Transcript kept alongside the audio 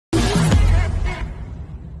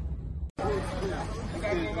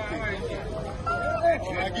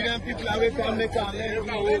Ghanaian people away from the car.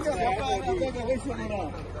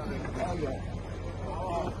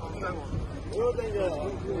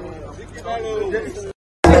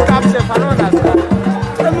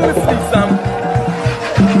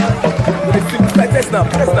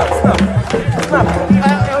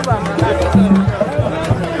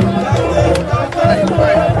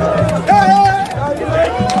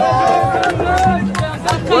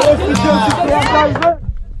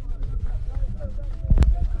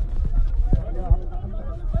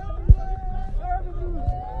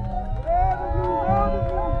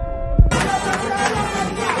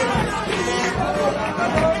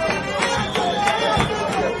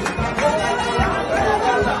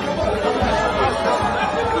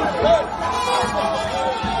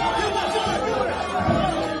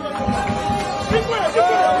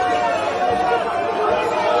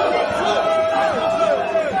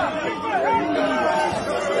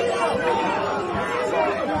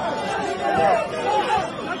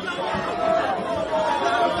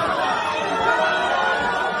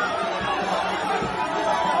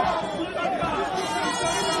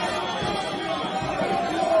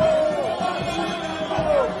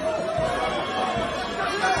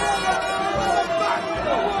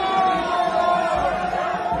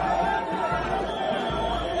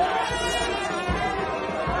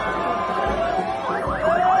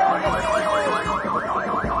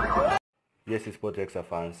 Yes, it's Sport Extra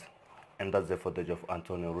fans, and that's the footage of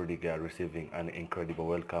Antonio Rudiger receiving an incredible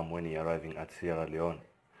welcome when he arriving at Sierra Leone.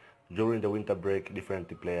 During the winter break, different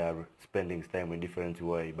players spending time in different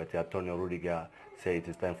way, but Antonio Rudiger said it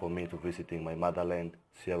is time for me to visiting my motherland,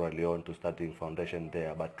 Sierra Leone, to starting foundation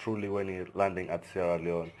there. But truly, when he landing at Sierra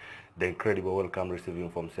Leone, the incredible welcome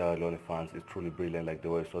receiving from Sierra Leone fans is truly brilliant, like the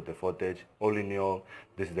way I saw the footage. All in all,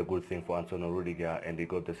 this is a good thing for Antonio Rudiger, and he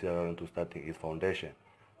got the Sierra Leone to starting his foundation.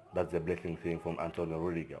 That's the blessing thing from Antonio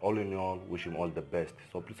Rudiger. All in all, wish him all the best.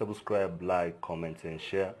 So please subscribe, like, comment, and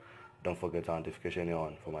share. Don't forget our notification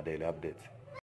on for my daily updates.